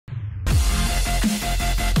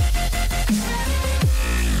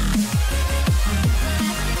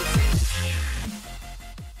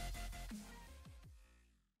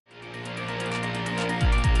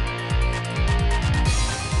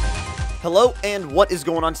Hello, and what is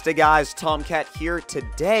going on today, guys? Tomcat here.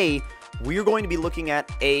 Today, we are going to be looking at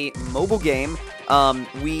a mobile game.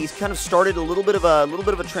 We kind of started a little bit of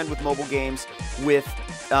a trend with mobile games with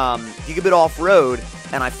Gigabit Off-Road,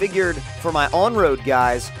 and I figured for my on-road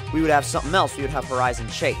guys, we would have something else. We would have Horizon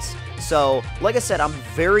Chase. So, like I said, I'm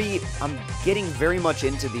getting very much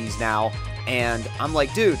into these now, and I'm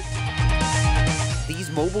like, dude, these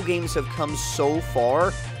mobile games have come so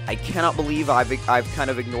far. I cannot believe I've kind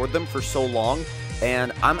of ignored them for so long,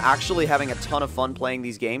 and I'm actually having a ton of fun playing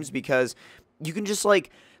these games because you can just like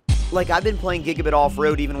I've been playing Gigabit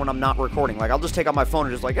Off-Road even when I'm not recording. Like, I'll just take out my phone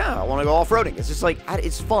and just like, I want to go off-roading. It's just like,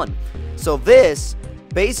 it's fun. So this,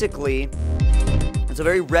 basically, it's a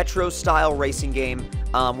very retro-style racing game.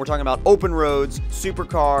 We're talking about open roads,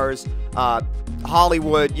 supercars,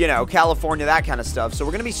 Hollywood, you know, California, that kind of stuff. So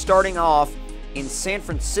we're going to be starting off in San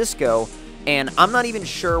Francisco, and I'm not even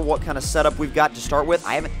sure what kind of setup we've got to start with.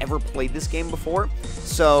 I haven't ever played this game before,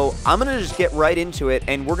 so I'm going to just get right into it,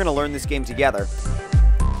 and we're going to learn this game together.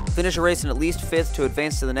 Finish a race in at least 5th to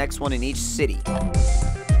advance to the next one in each city.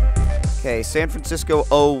 Okay, San Francisco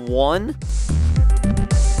 01.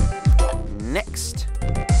 Next.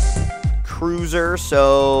 Cruiser,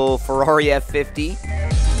 so Ferrari F50.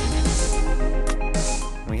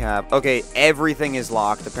 We have, okay, everything is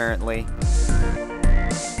locked, apparently.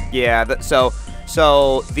 Yeah, so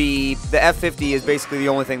the F50 is basically the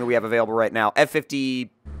only thing that we have available right now. F50,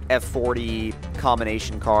 F40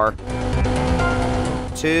 combination car.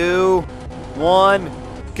 2, 1,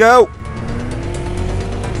 go!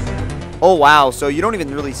 Oh, wow, so you don't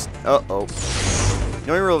even really... Uh-oh. You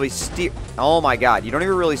don't even really steer... Oh, my God, you don't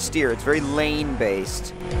even really steer. It's very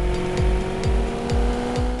lane-based.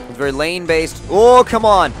 It's very lane-based. Oh, come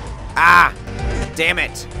on! Ah! Damn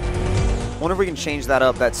it! I wonder if we can change that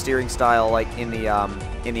up, that steering style, like, in the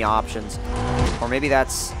options. Or maybe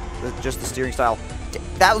that's just the steering style.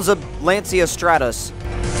 That was a Lancia Stratus.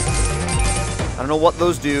 I don't know what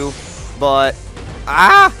those do, but...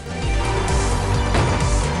 Ah!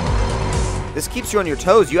 This keeps you on your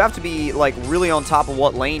toes. You have to be, like, really on top of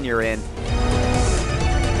what lane you're in.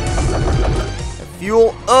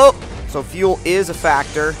 Fuel. Oh! So fuel is a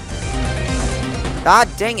factor. God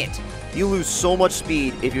dang it. You lose so much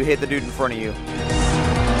speed if you hit the dude in front of you.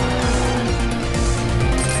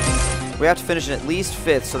 We have to finish in at least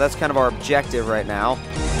 5th, so that's kind of our objective right now.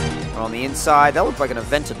 And on the inside, that looked like an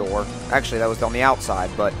Aventador. Actually, that was on the outside,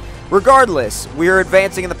 but regardless, we are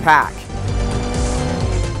advancing in the pack.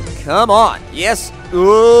 Come on. Yes.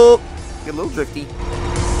 Ooh. Get a little drifty.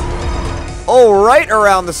 Oh, right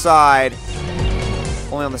around the side.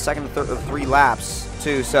 Only on the second and third of 3 laps,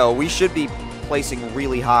 too, so we should be placing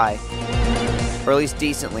really high. Or at least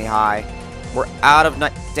decently high. We're out of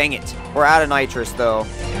dang it. We're out of nitrous, though.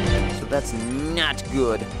 So that's not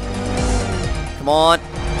good. Come on.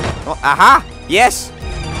 Oh, aha! Yes!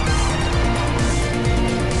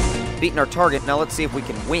 Beating our target. Now let's see if we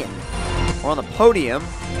can win. We're on the podium.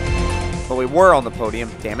 Well, we were on the podium.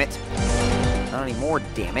 Damn it. Not anymore,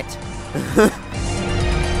 damn it.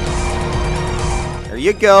 There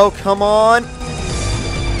you go. Come on.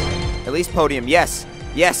 At least podium. Yes.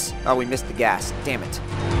 Yes. Oh, we missed the gas. Damn it.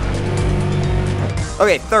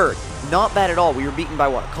 Okay, 3rd. Not bad at all. We were beaten by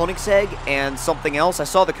what? Koenigsegg and something else. I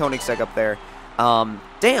saw the Koenigsegg up there.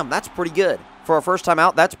 Damn, that's pretty good. For our first time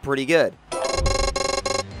out, that's pretty good.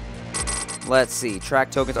 Let's see.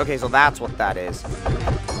 Track tokens. Okay, so that's what that is.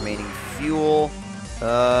 Remaining fuel.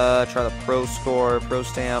 Try the pro score. Pro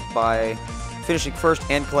stamp by finishing 1st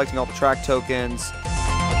and collecting all the track tokens.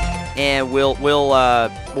 And we'll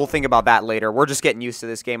think about that later. We're just getting used to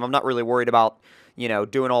this game. I'm not really worried about, you know,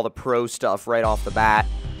 doing all the pro stuff right off the bat.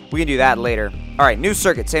 We can do that later. All right, new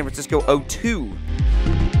circuit, San Francisco 02.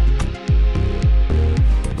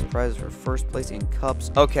 Prizes for 1st place in cups.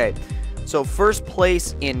 Okay, so 1st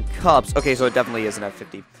place in cups. Okay, so it definitely is an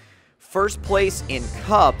F50. 1st place in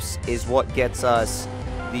cups is what gets us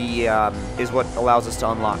the is what allows us to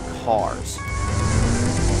unlock cars.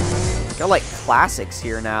 Got like classics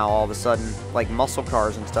here now all of a sudden, like muscle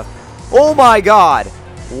cars and stuff. Oh my God!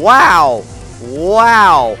 Wow!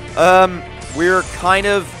 Wow! We're kind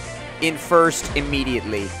of in 1st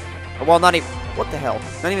immediately. Well, not even. What the hell?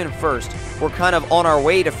 Not even in 1st. We're kind of on our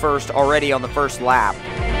way to 1st already on the 1st lap.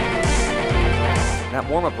 That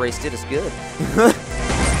warm-up race did us good.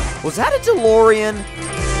 Was that a DeLorean?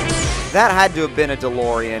 That had to have been a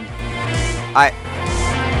DeLorean.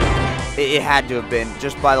 It had to have been,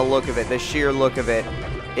 just by the look of it, the sheer look of it.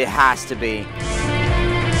 It has to be.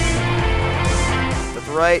 That's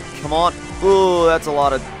right. Come on. Ooh, that's a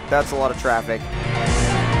lot of traffic.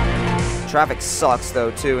 Traffic sucks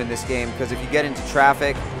though too in this game because if you get into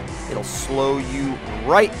traffic, It'll slow you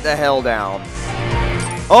right the hell down.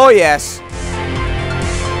 Oh, yes.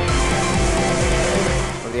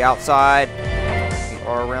 To the outside. We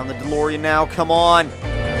are around the DeLorean now. Come on.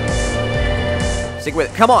 Stick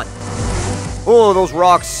with it. Come on. Oh, those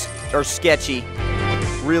rocks are sketchy.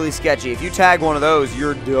 Really sketchy. If you tag one of those,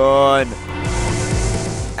 you're done.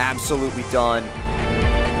 Absolutely done.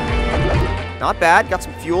 Not bad. Got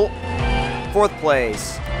some fuel. 4th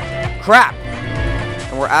place. Crap.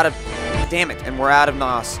 And we're out of... Damn it. And we're out of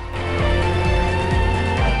NOS.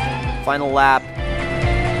 Final lap.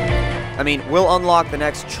 I mean, we'll unlock the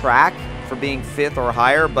next track for being 5th or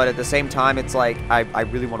higher, but at the same time, it's like, I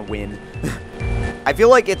really want to win. I feel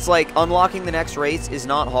like it's like unlocking the next race is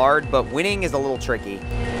not hard, but winning is a little tricky.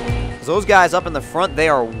 Because those guys up in the front, they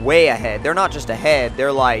are way ahead. They're not just ahead,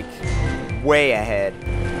 they're like way ahead.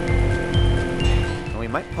 And we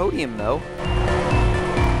might podium though.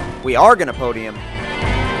 We are going to podium.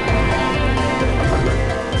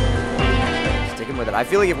 Sticking with it. I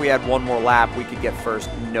feel like if we had one more lap, we could get first,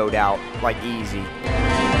 no doubt. Like, easy.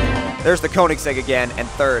 There's the Koenigsegg again, and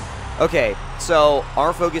 3rd. Okay, so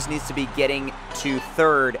our focus needs to be getting to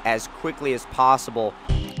 3rd as quickly as possible.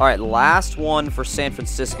 All right, last one for San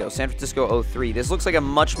Francisco. San Francisco 03. This looks like a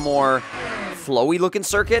much more flowy-looking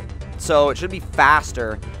circuit, so it should be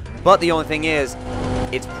faster. But the only thing is,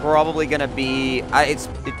 it's probably going to be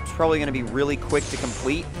really quick to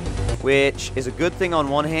complete, which is a good thing on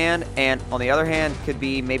one hand, and on the other hand, could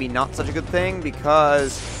be maybe not such a good thing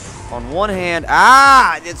because on one hand,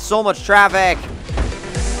 it's so much traffic.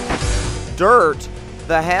 Dirt.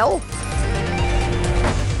 The hell?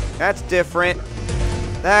 That's different.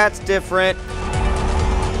 That's different.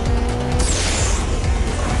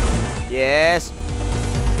 Yes.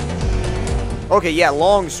 Okay, yeah,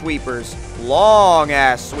 long sweepers.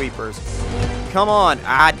 Long-ass sweepers. Come on.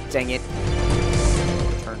 Ah, dang it.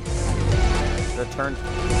 Turn. Should have turned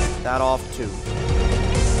that off, too.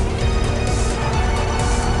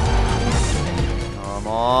 Come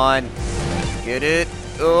on. Get it.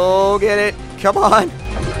 Oh, get it. Come on.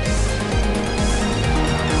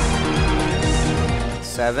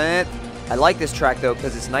 7th. I like this track, though,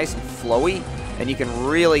 because it's nice and flowy, and you can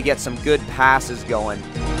really get some good passes going.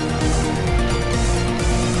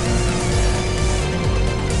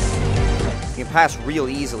 You can pass real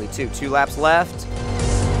easily, too. 2 laps left.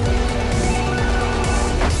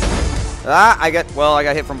 I got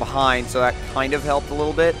hit from behind, so that kind of helped a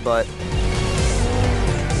little bit, but...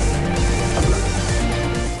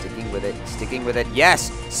 Sticking with it. Yes!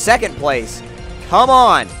 2nd place! Come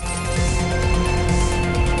on!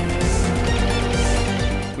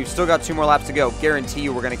 We've still got 2 more laps to go. Guarantee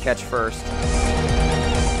you we're going to catch first.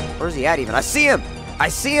 Where's he at even? I see him! I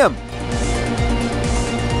see him!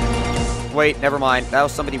 Wait, never mind. That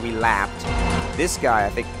was somebody we lapped. This guy, I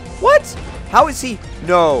think. What? How is he?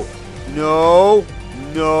 No. No.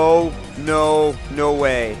 No. No. No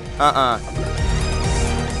way. Not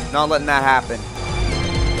letting that happen.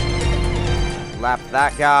 Lap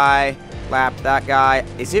that guy. Lap that guy.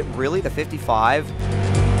 Is it really the 55?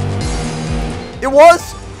 It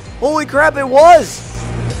was! Holy crap, it was!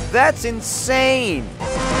 That's insane!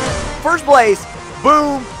 First place!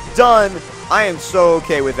 Boom! Done! I am so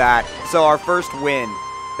okay with that. So our first win.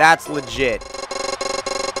 That's legit.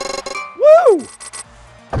 Woo!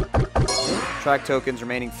 Track tokens,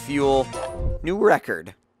 remaining fuel. New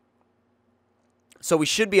record. So we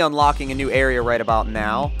should be unlocking a new area right about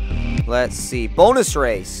now. Let's see. Bonus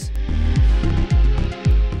race.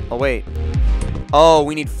 Oh, wait. Oh,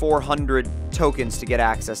 we need 400 tokens to get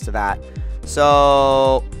access to that.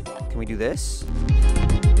 So, can we do this?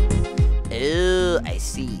 Oh, I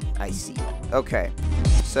see. I see. Okay.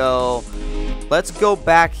 So, let's go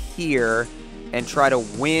back here and try to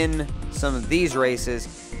win some of these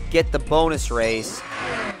races, get the bonus race,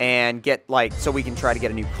 and get, like, so we can try to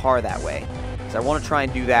get a new car that way. Because I want to try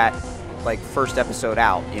and do that, like, first episode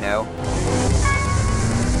out, you know?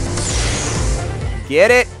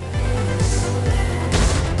 Get it?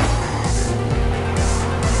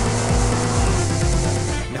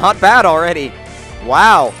 Not bad already.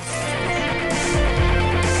 Wow.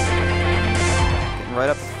 Getting right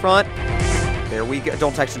up front. There we go.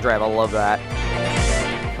 Don't text and drive. I love that.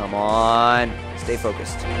 Come on. Stay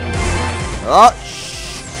focused. Oh, shh.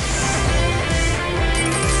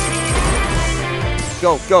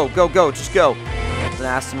 Go, go, go, go. Just go. There's an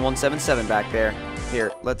Aston 177 back there.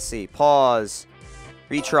 Here, let's see. Pause.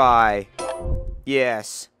 Retry.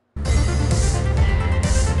 Yes.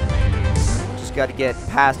 Just got to get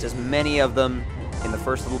past as many of them in the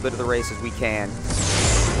first little bit of the race as we can.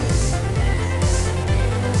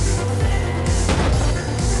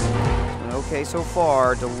 okay so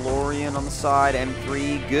far. DeLorean on the side.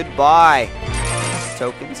 M3. Goodbye.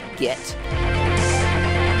 Tokens. Get.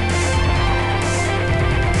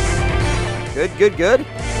 Good, good, good.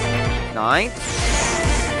 9.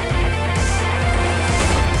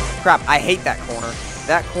 Crap, I hate that corner.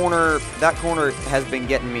 That corner has been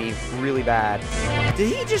getting me really bad.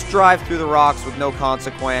 Did he just drive through the rocks with no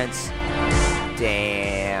consequence?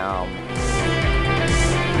 Damn.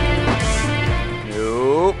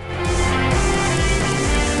 Nope.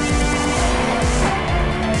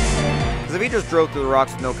 Because if he just drove through the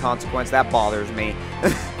rocks with no consequence, that bothers me.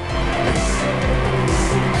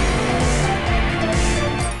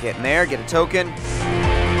 Get in there, get a token.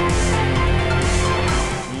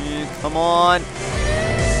 Come on.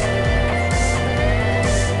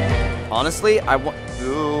 Honestly, I want...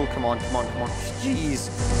 Ooh, come on, come on, come on. Jeez.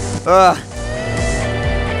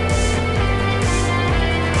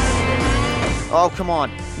 Oh, come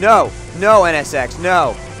on. No. No, NSX.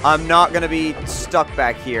 No. I'm not going to be stuck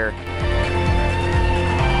back here.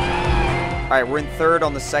 Alright, we're in 3rd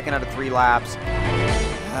on the 2nd out of 3 laps.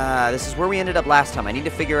 This is where we ended up last time. I need to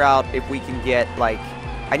figure out if we can get, like...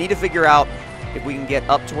 I need to figure out if we can get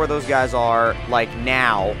up to where those guys are, like,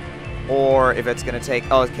 now. Or if it's going to take...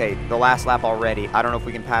 Oh, okay, the last lap already. I don't know if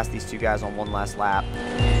we can pass these 2 guys on one last lap.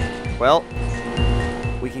 Well,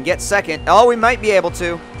 we can get 2nd. Oh, we might be able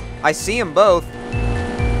to. I see them both.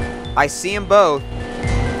 I see them both.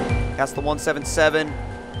 That's the 177.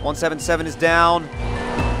 177 is down.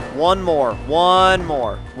 One more. One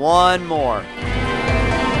more. One more.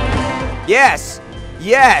 Yes!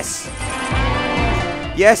 Yes!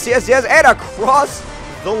 Yes, yes, yes, and across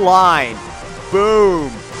the line.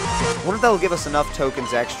 Boom. I wonder if that'll give us enough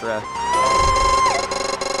tokens extra.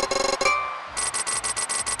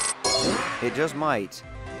 It just might.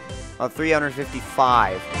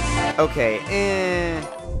 355. Okay,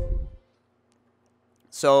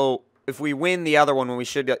 So, if we win the other one, we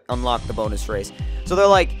should unlock the bonus race. So they're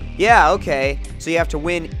like, yeah, okay. So you have to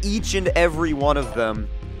win each and every one of them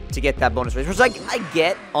to get that bonus race. Which, like, I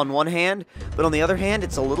get on one hand, but on the other hand,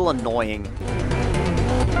 it's a little annoying.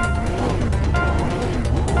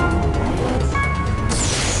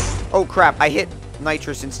 Oh crap! I hit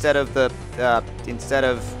nitrous instead of the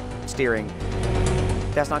steering.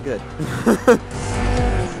 That's not good.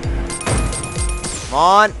 Come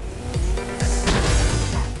on!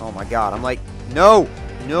 Oh my god! I'm like, no,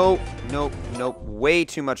 no, nope, nope. Way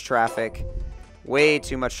too much traffic. Way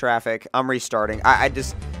too much traffic. I'm restarting. I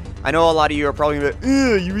know a lot of you are probably gonna be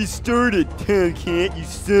like, ugh, you restarted. Can't you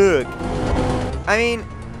suck. I mean,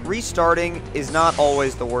 restarting is not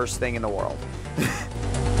always the worst thing in the world.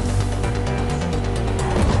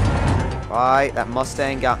 Alright, that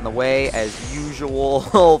Mustang got in the way, as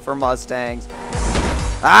usual for Mustangs.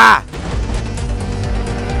 Ah!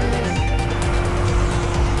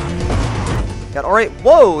 That R8,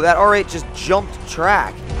 whoa, that R8 just jumped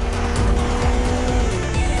track.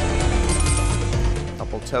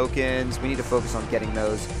 Couple tokens, we need to focus on getting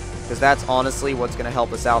those, because that's honestly what's going to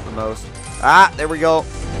help us out the most. Ah, there we go.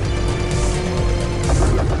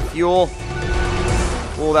 Fuel.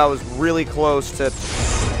 Oh, that was really close to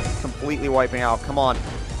completely wiping out. Come on.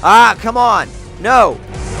 Ah, come on. No.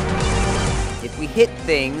 If we hit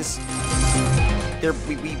things,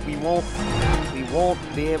 we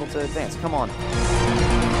won't be able to advance. Come on.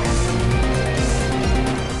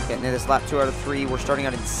 Getting in this lap 2 out of 3. We're starting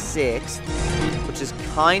out in 6th, which is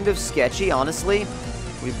kind of sketchy, honestly.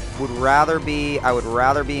 I would rather be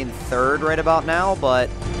in 3rd right about now, but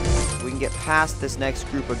if we can get past this next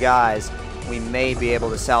group of guys, we may be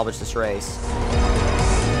able to salvage this race.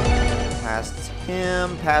 Past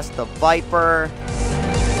him, past the Viper.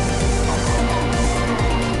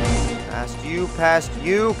 Past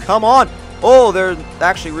you. Come on. Oh, they're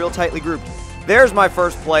actually real tightly grouped. There's my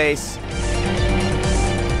first place.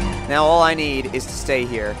 Now all I need is to stay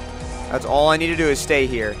here. That's all I need to do is stay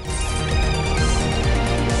here.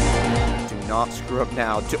 Do not screw up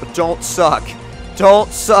now. Don't suck.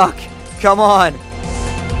 Don't suck. Come on.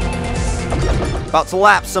 About to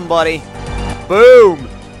lap somebody. Boom.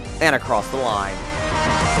 And across the line.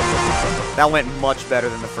 That went much better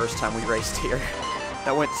than the first time we raced here.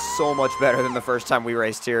 That went so much better than the first time we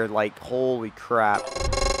raced here. Like, holy crap.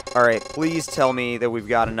 Alright, please tell me that we've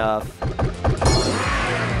got enough.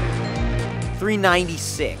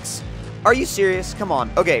 396. Are you serious? Come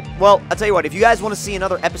on. Okay, well, I'll tell you what. If you guys want to see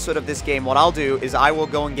another episode of this game, what I'll do is I will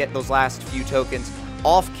go and get those last few tokens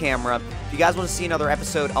off camera. If you guys want to see another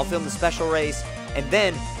episode, I'll film the special race, and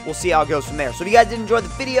then we'll see how it goes from there. So if you guys did enjoy the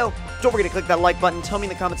video, don't forget to click that like button. Tell me in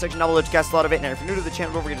the comment section down below if you guys thought of it. And if you're new to the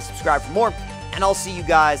channel, don't forget to subscribe for more. And I'll see you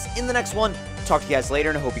guys in the next one. talk to you guys later,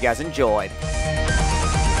 and I hope you guys enjoyed.